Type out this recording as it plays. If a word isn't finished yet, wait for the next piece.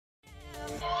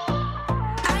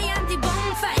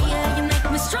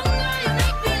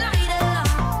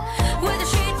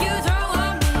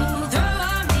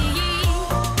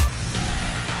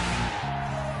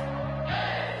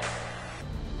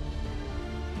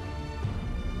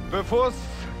Bevor es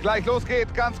gleich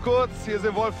losgeht, ganz kurz, hier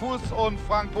sind Wolf Fuß und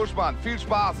Frank Buschmann. Viel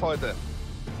Spaß heute.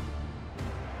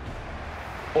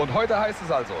 Und heute heißt es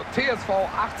also TSV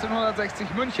 1860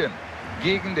 München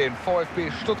gegen den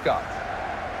VfB Stuttgart.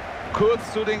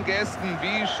 Kurz zu den Gästen,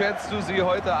 wie schätzt du sie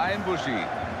heute ein, Buschi?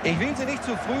 Ich will sie nicht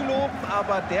zu früh loben,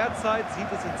 aber derzeit sieht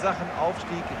es in Sachen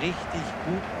Aufstieg richtig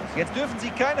gut aus. Jetzt dürfen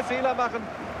sie keine Fehler machen,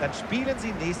 dann spielen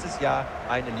sie nächstes Jahr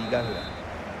eine Liga höher.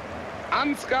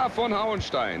 Ansgar von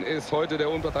Hauenstein ist heute der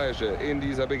Unparteiische in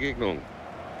dieser Begegnung.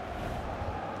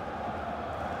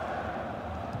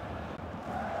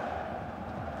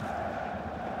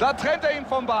 Da trennt er ihn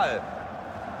vom Ball.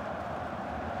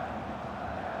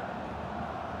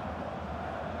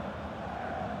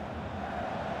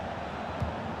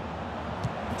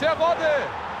 Der Rodde.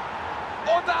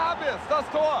 Und da haben wir es, das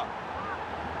Tor.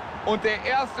 Und der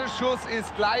erste Schuss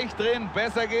ist gleich drin.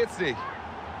 Besser geht's nicht.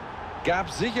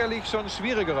 Gab sicherlich schon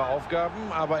schwierigere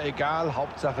Aufgaben, aber egal,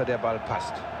 Hauptsache der Ball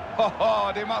passt.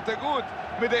 Hoho, den macht er gut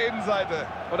mit der Innenseite.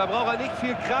 Und da braucht er nicht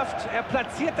viel Kraft, er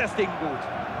platziert das Ding gut.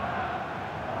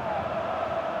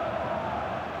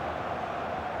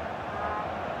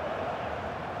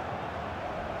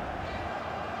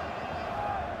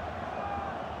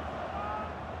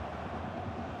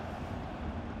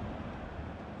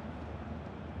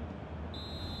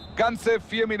 Ganze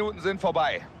 4 Minuten sind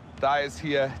vorbei. Da ist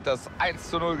hier das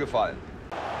 1:0 gefallen.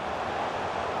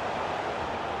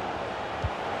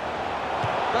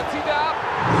 Da zieht er ab.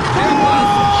 Der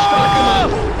Pass, stark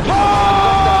gemacht.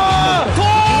 Tor!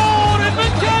 Tor in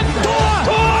München! Tor!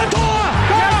 Tor! Tor!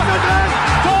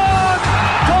 Tor! Tor!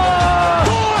 Tor!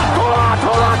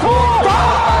 Tor! Tor! Tor!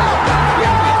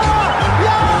 Ja!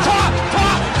 Tor!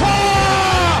 Tor! Tor!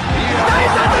 Da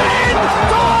ist er drin!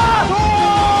 Tor! Tor!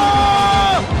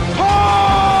 Tor!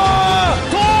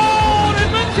 Tor in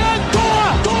München!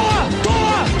 Tor! Tor!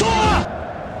 Tor! Tor!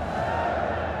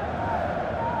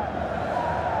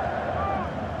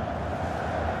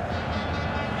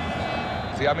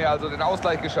 Sie haben hier also den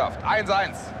Ausgleich geschafft.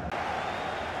 1:1.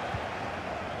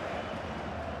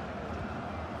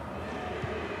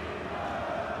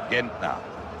 Gentner.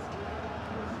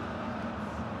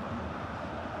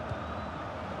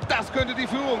 Das könnte die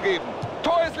Führung geben.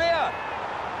 Tor ist leer.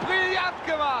 Brillant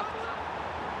gemacht.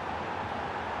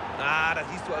 Ah, das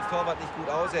siehst du als Torwart nicht gut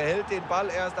aus. Er hält den Ball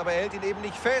erst, aber er hält ihn eben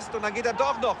nicht fest und dann geht er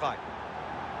doch noch rein.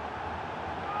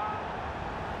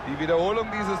 Die Wiederholung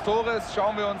dieses Tores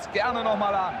schauen wir uns gerne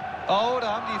nochmal an. Oh,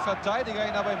 da haben die Verteidiger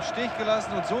ihn aber im Stich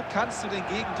gelassen und so kannst du den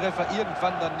Gegentreffer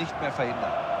irgendwann dann nicht mehr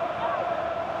verhindern.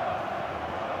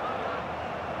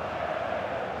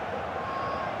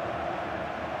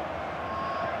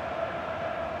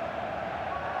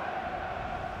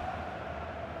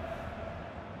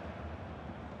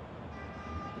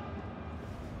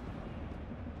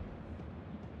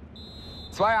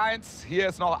 (2:1), hier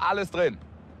ist noch alles drin.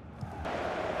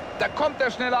 Da kommt der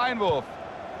schnelle Einwurf.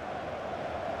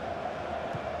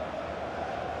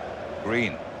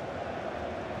 Green.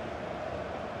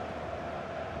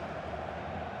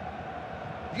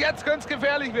 Jetzt könnte es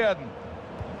gefährlich werden.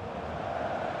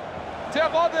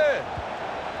 Terodde.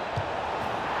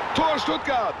 Tor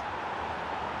Stuttgart.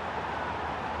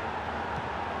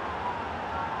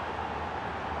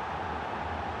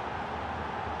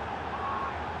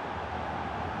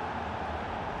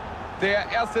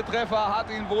 Der erste Treffer hat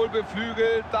ihn wohl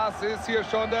beflügelt. Das ist hier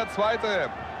schon der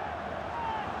zweite.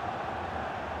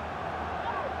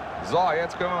 So,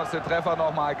 jetzt können wir uns den Treffer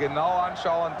noch mal genau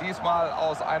anschauen. Diesmal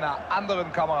aus einer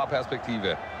anderen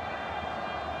Kameraperspektive.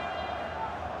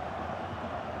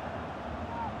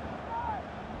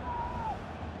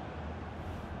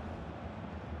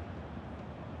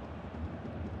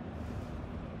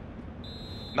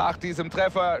 Nach diesem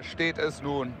Treffer steht es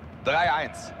nun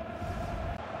 3:1.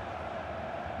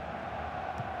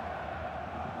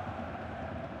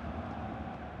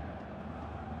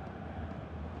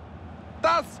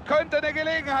 Das könnte eine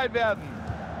Gelegenheit werden.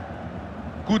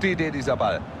 Gute Idee, dieser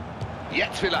Ball.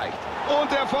 Jetzt vielleicht.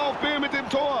 Und der VfB mit dem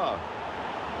Tor.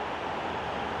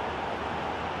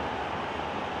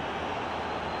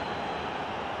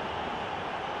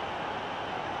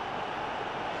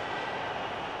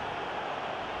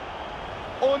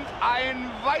 Und ein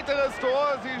weiteres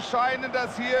Tor. Sie scheinen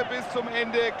das hier bis zum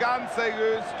Ende ganz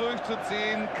seriös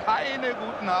durchzuziehen. Keine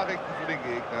guten Nachrichten für den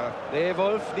Gegner. Nee,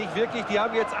 Wolf, nicht wirklich. Die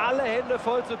haben jetzt alle Hände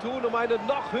voll zu tun, um eine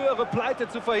noch höhere Pleite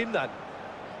zu verhindern.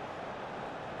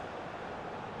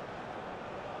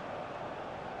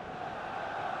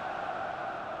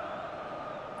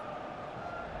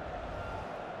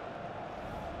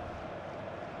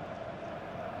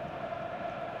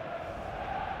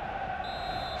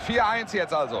 (4:1)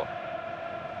 jetzt also.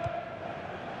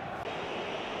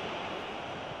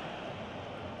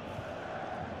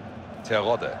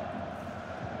 Terodde.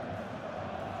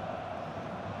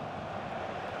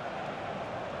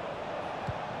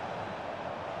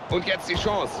 Und jetzt die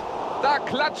Chance. Da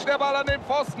klatscht der Ball an den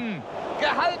Pfosten.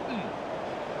 Gehalten.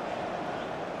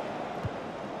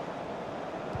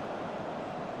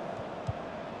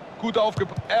 Gut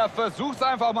aufgepasst. Er versucht es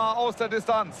einfach mal aus der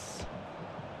Distanz.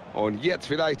 Und jetzt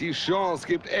vielleicht die Chance,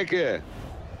 gibt Ecke.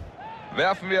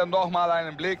 Werfen wir noch mal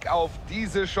einen Blick auf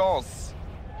diese Chance.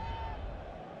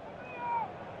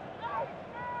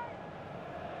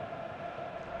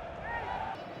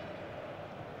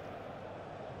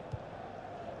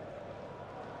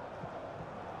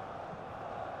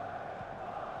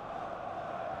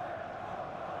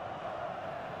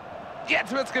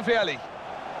 Jetzt wird's gefährlich.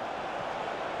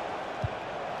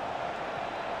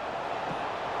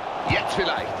 Jetzt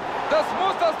vielleicht. Das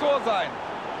muss das Tor sein.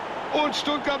 Und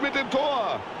Stuttgart mit dem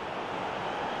Tor.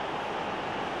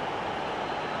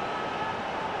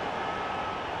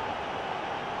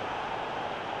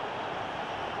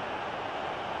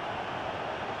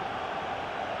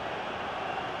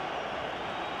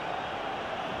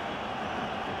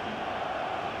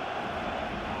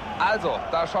 Also,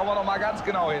 da schauen wir noch mal ganz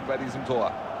genau hin bei diesem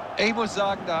Tor. Ich muss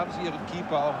sagen, da haben sie ihren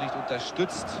Keeper auch nicht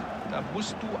unterstützt. Da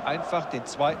musst du einfach den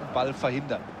zweiten Ball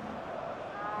verhindern.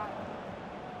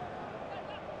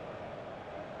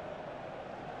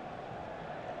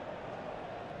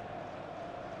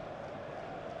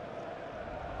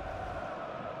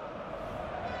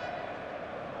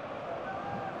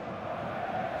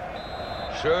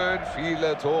 Schön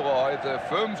viele Tore heute.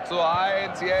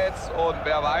 5:1 jetzt. Und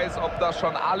wer weiß, ob das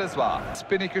schon alles war. Jetzt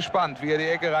bin ich gespannt, wie er die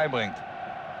Ecke reinbringt.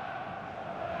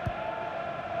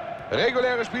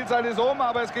 Reguläre Spielzeit ist um,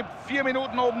 aber es gibt 4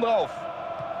 Minuten obendrauf.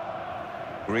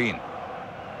 Green.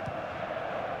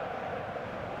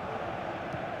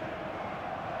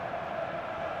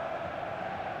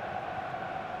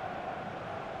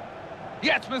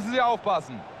 Jetzt müssen sie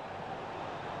aufpassen.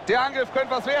 Der Angriff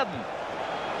könnte was werden.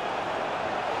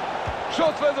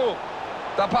 Schussversuch.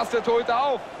 Da passt der Torhüter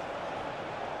auf.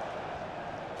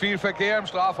 Viel Verkehr im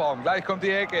Strafraum. Gleich kommt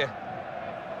die Ecke.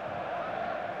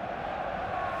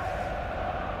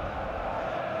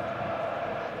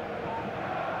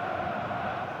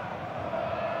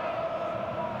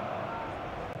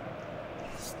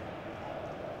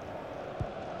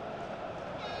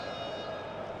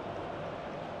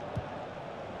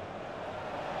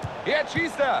 Jetzt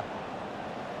schießt er.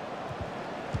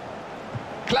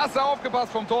 Klasse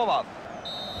aufgepasst vom Torwart.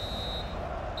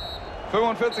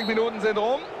 45 Minuten sind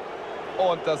rum.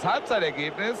 Und das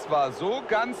Halbzeitergebnis war so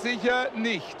ganz sicher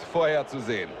nicht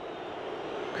vorherzusehen.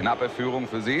 Knappe Führung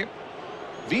für sie.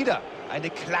 Wieder eine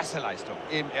klasse Leistung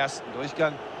im ersten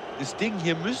Durchgang. Das Ding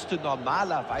hier müsste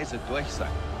normalerweise durch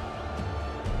sein.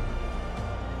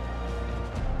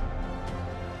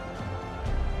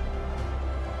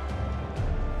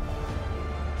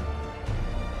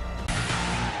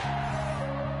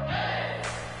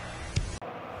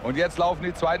 Und jetzt laufen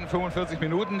die zweiten 45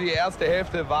 Minuten. Die erste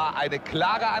Hälfte war eine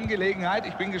klare Angelegenheit.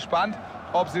 Ich bin gespannt,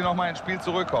 ob sie noch mal ins Spiel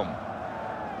zurückkommen.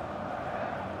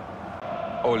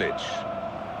 Olic.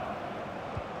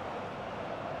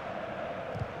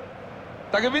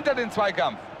 Da gewinnt er den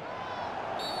Zweikampf.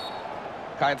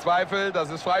 Kein Zweifel, das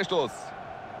ist Freistoß.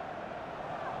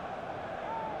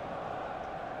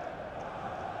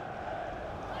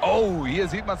 Oh, hier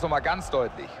sieht man es noch mal ganz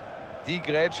deutlich. Die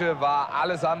Grätsche war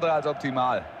alles andere als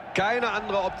optimal. Keine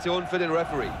andere Option für den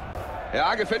Referee.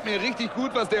 Ja, gefällt mir richtig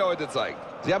gut, was der heute zeigt.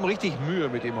 Sie haben richtig Mühe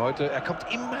mit ihm heute. Er kommt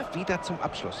immer wieder zum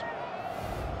Abschluss.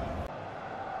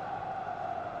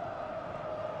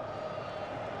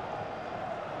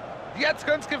 Jetzt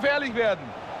könnte es gefährlich werden.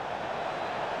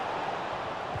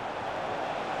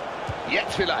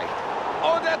 Jetzt vielleicht.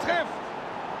 Und er trifft.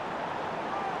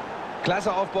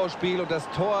 Klasse Aufbauspiel und das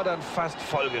Tor dann fast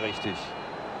folgerichtig.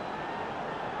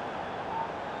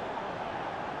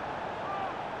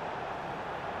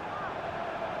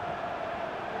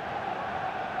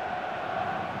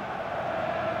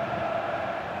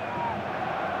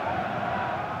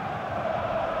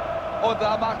 Und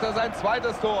da macht er sein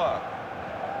zweites Tor.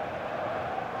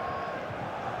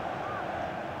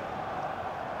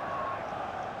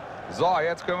 So,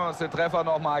 jetzt können wir uns den Treffer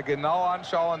noch mal genau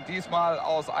anschauen. Diesmal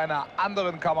aus einer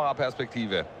anderen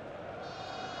Kameraperspektive.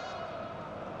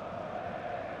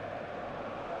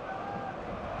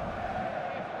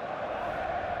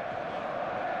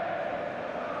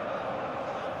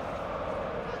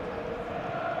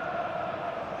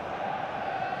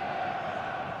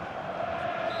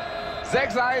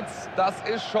 Das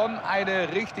ist schon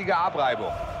eine richtige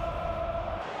Abreibung.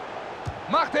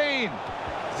 Macht er ihn.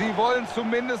 Sie wollen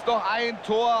zumindest noch ein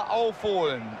Tor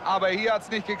aufholen. Aber hier hat es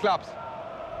nicht geklappt.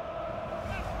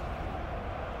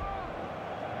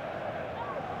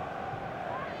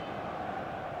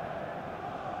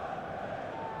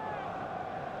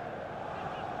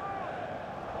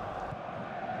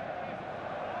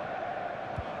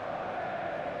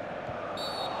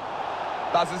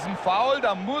 Das ist ein Foul,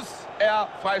 da muss er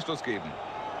Freistoß geben.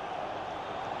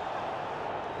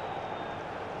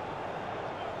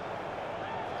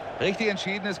 Richtig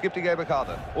entschieden, es gibt die gelbe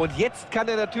Karte. Und jetzt kann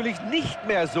er natürlich nicht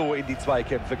mehr so in die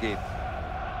Zweikämpfe gehen.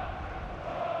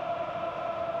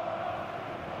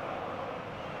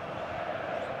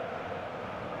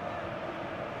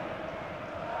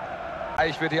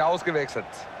 Ich werde hier ausgewechselt.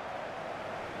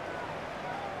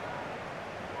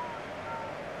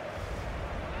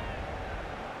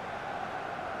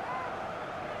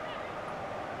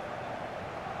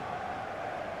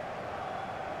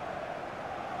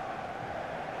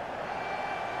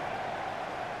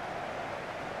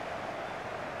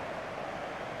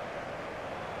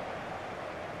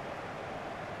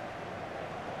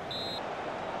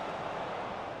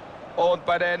 Und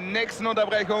bei der nächsten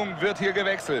Unterbrechung wird hier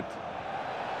gewechselt.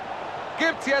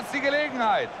 Gibt's jetzt die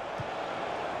Gelegenheit?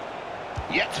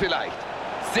 Jetzt vielleicht.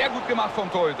 Sehr gut gemacht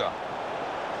vom Torhüter.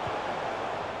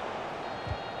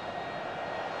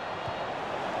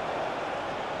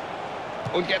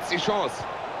 Und jetzt die Chance.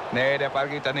 Nee, der Ball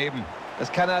geht daneben.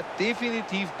 Das kann er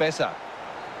definitiv besser.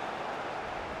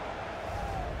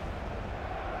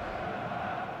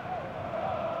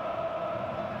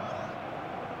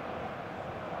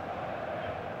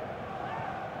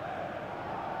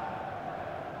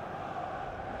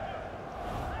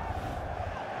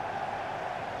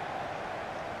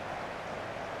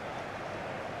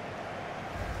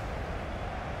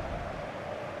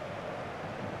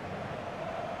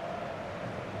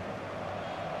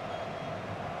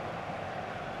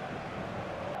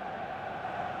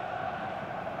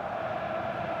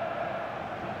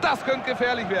 Das könnte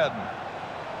gefährlich werden.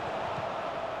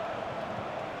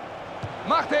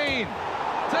 Macht er ihn.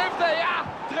 Trifft er, ja,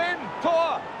 drin,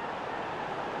 Tor.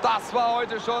 Das war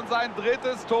heute schon sein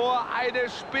drittes Tor, eine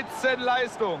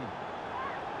Spitzenleistung.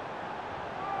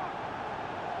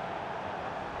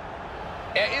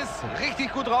 Er ist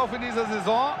richtig gut drauf in dieser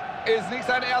Saison, ist nicht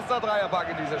sein erster Dreierpack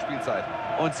in dieser Spielzeit.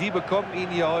 Und sie bekommen ihn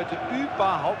hier heute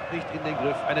überhaupt nicht in den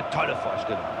Griff. Eine tolle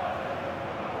Vorstellung.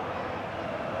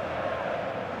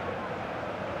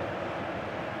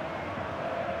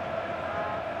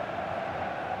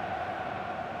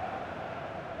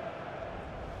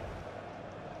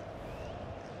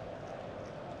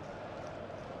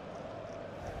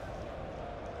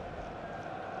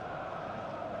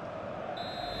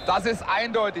 Das ist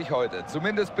eindeutig heute,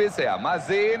 zumindest bisher. Mal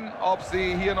sehen, ob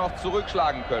sie hier noch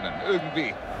zurückschlagen können,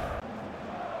 irgendwie.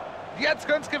 Jetzt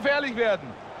könnte es gefährlich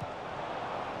werden.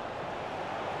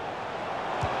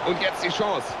 Und jetzt die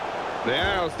Chance.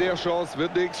 Naja, aus der Chance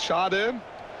wird nichts. Schade.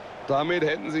 Damit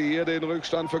hätten sie hier den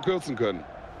Rückstand verkürzen können.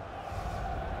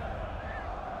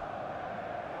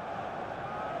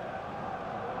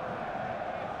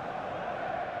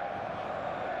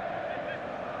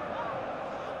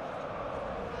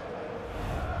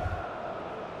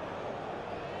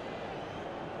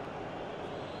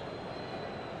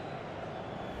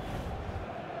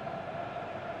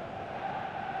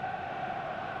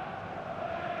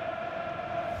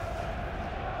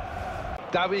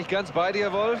 Da bin ich ganz bei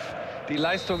dir, Wolf. Die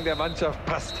Leistung der Mannschaft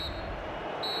passt.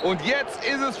 Und jetzt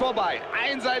ist es vorbei.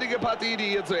 Einseitige Partie, die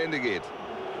hier zu Ende geht.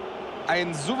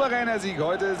 Ein souveräner Sieg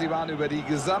heute. Sie waren über die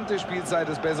gesamte Spielzeit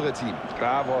das bessere Team.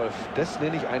 Klar, Wolf. Das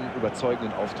nenne ich einen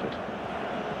überzeugenden Auftritt.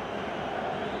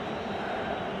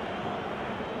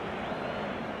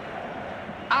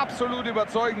 Absolut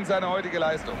überzeugend seine heutige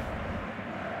Leistung.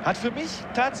 Hat für mich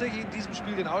tatsächlich in diesem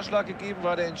Spiel den Ausschlag gegeben,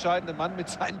 war der entscheidende Mann mit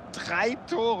seinen 3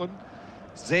 Toren.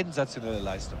 Sensationelle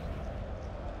Leistung.